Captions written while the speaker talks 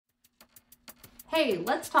Hey,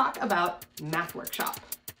 let's talk about Math Workshop.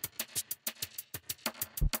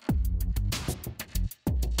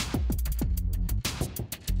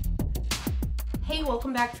 Hey,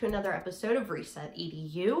 welcome back to another episode of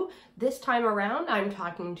ResetEDU. This time around, I'm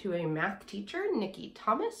talking to a math teacher, Niki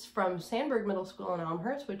Thomas, from Sandburg Middle School in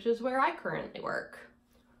Elmhurst, which is where I currently work.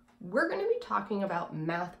 We're going to be talking about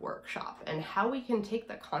Math Workshop and how we can take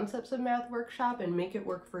the concepts of Math Workshop and make it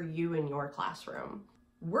work for you in your classroom.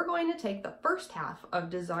 We're going to take the first half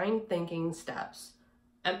of design thinking steps,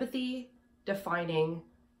 empathy, defining,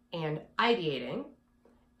 and ideating,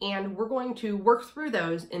 and we're going to work through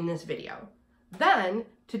those in this video. Then,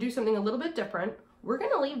 to do something a little bit different, we're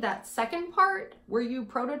going to leave that second part where you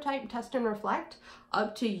prototype, test, and reflect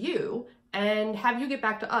up to you and have you get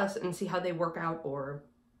back to us and see how they work out or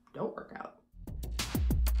don't work out.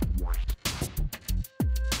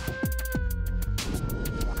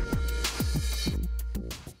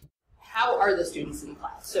 How are the students in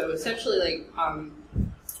class? So essentially, like, I'm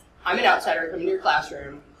an outsider coming to your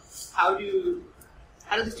classroom. How do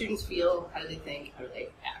the students feel? How do they think? How do they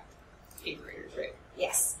act? 8th graders, right?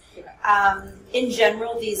 Yes. Okay. In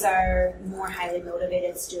general, these are more highly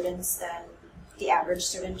motivated students than the average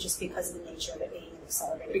student, just because of the nature of it being an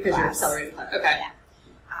accelerated class. Because you're accelerated class. Okay. Yeah.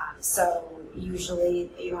 So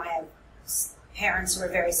usually, I have parents who are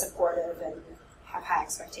very supportive and have high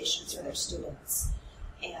expectations for their students.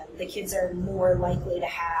 And the kids are more likely to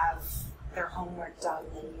have their homework done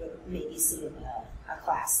than you would maybe see in a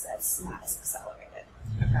class that's not as accelerated.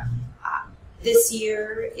 Okay. This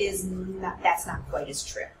year that's not quite as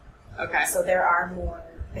true. Okay. So there are more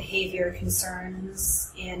behavior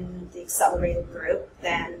concerns in the accelerated group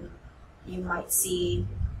than you might see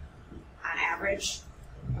on average.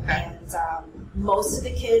 Okay. And most of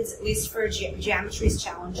the kids, at least for geometry, is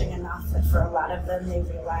challenging enough that for a lot of them they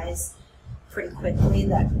realize pretty quickly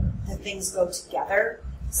that things go together.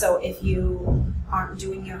 So if you aren't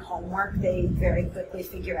doing your homework, they very quickly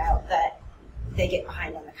figure out that they get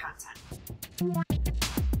behind on the content.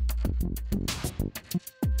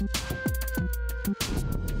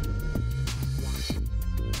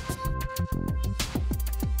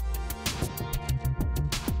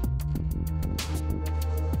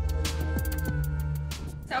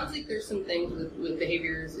 Sounds like there's some things with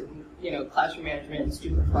behaviors and classroom management and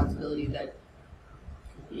student responsibility that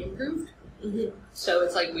can be improved. Mm-hmm. So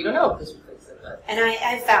it's like we don't know if this will fix it. But. And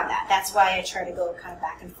I found that. That's why I try to go kind of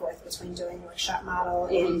back and forth between doing workshop model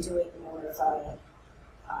and doing more of a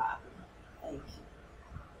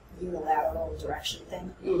unilateral direction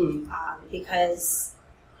thing, because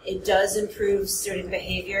it does improve student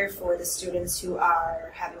behavior for the students who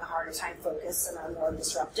are having a harder time focus and are more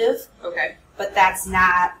disruptive. Okay. But that's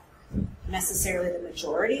not necessarily the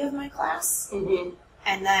majority of my class. Mm-hmm.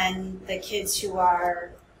 And then the kids who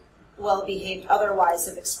are well behaved otherwise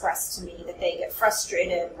have expressed to me that they get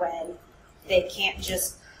frustrated when they can't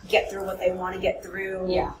just get through what they want to get through.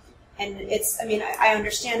 Yeah. And I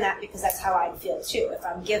understand that because that's how I'd feel too. If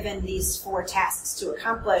I'm given these 4 tasks to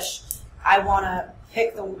accomplish, I want to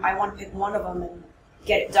pick one of them and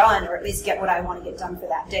get it done, or at least get what I want to get done for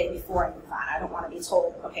that day before I move on. I don't want to be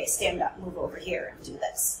told, okay, stand up, move over here, and do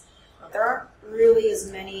this. There aren't really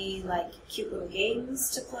as many cute little games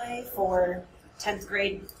to play for 10th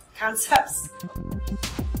grade concepts.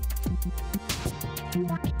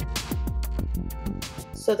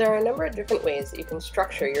 So there are a number of different ways that you can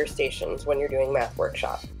structure your stations when you're doing Math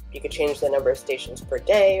Workshop. You could change the number of stations per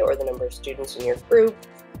day or the number of students in your group.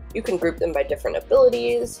 You can group them by different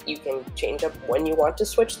abilities. You can change up when you want to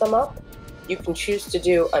switch them up. You can choose to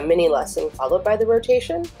do a mini lesson followed by the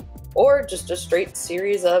rotation, or just a straight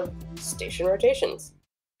series of station rotations.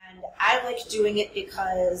 And I like doing it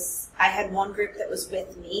because I had one group that was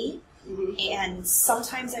with me, and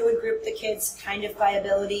sometimes I would group the kids kind of by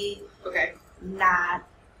ability. Okay. Not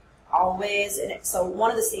always. So one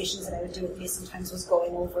of the stations that I would do with me sometimes was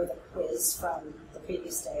going over the quiz from the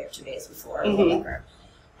previous day or 2 days before or whatever.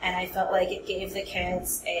 And I felt like it gave the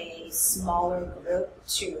kids a smaller group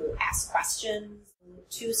to ask questions.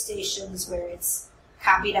 2 stations where it's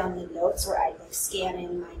copied on the notes, where I'd scan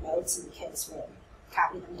in my notes and the kids would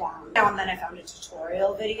copy them down. Now and then I found a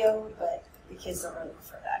tutorial video, but the kids don't really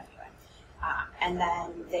prefer that anyway. And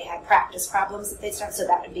then they had practice problems that they'd start, so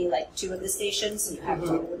that would be 2 of the stations, so you have a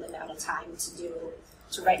limited amount of time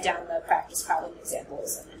to write down the practice problem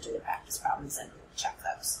examples and then do the practice problems and check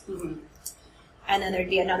those. And then there'd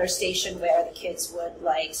be another station where the kids would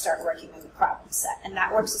start working on the problem set, and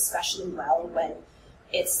that works especially well when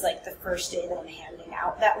it's the first day that I'm handing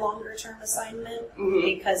out that longer term assignment,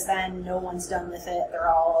 because then no one's done with it, they're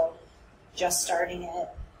all just starting it,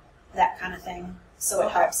 that kind of thing. So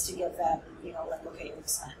it helps to give them, like, okay, you're going to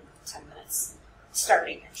spend 10 minutes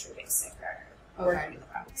starting at your basic or working the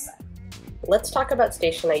problem set. Let's talk about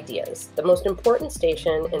station ideas. The most important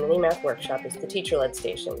station in any math workshop is the teacher-led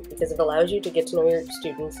station because it allows you to get to know your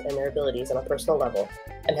students and their abilities on a personal level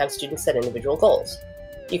and have students set individual goals.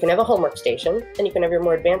 You can have a homework station, and you can have your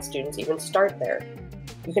more advanced students even start there.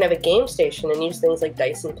 You can have a game station and use things like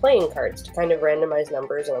dice and playing cards to kind of randomize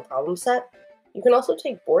numbers in a problem set. You can also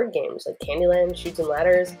take board games like Candyland, Chutes and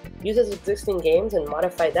Ladders, use as existing games and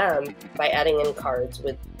modify them by adding in cards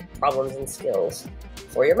with problems and skills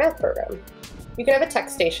for your math program. You can have a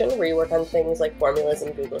text station where you work on things like formulas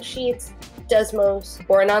in Google Sheets, Desmos,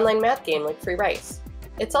 or an online math game like Free Rice.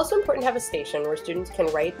 It's also important to have a station where students can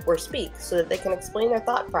write or speak so that they can explain their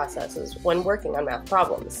thought processes when working on math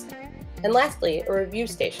problems. And lastly, a review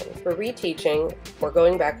station for reteaching or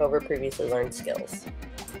going back over previously learned skills.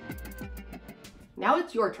 Now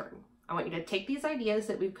it's your turn. I want you to take these ideas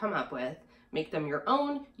that we've come up with, make them your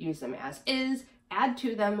own, use them as is, add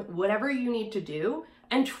to them whatever you need to do,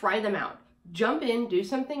 and try them out. Jump in, do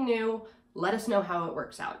something new, let us know how it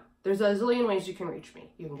works out. There's a zillion ways you can reach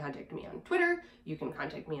me. You can contact me on Twitter, you can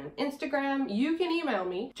contact me on Instagram, you can email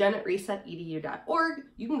me, jen@resetedu.org,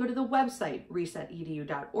 you can go to the website,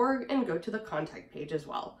 resetedu.org, and go to the contact page as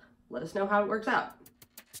well. Let us know how it works out.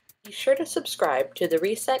 Be sure to subscribe to the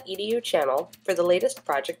ResetEDU channel for the latest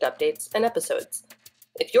project updates and episodes.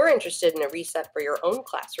 If you're interested in a reset for your own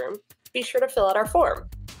classroom, be sure to fill out our form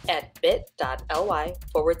at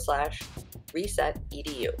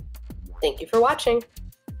bit.ly/resetedu. Thank you for watching.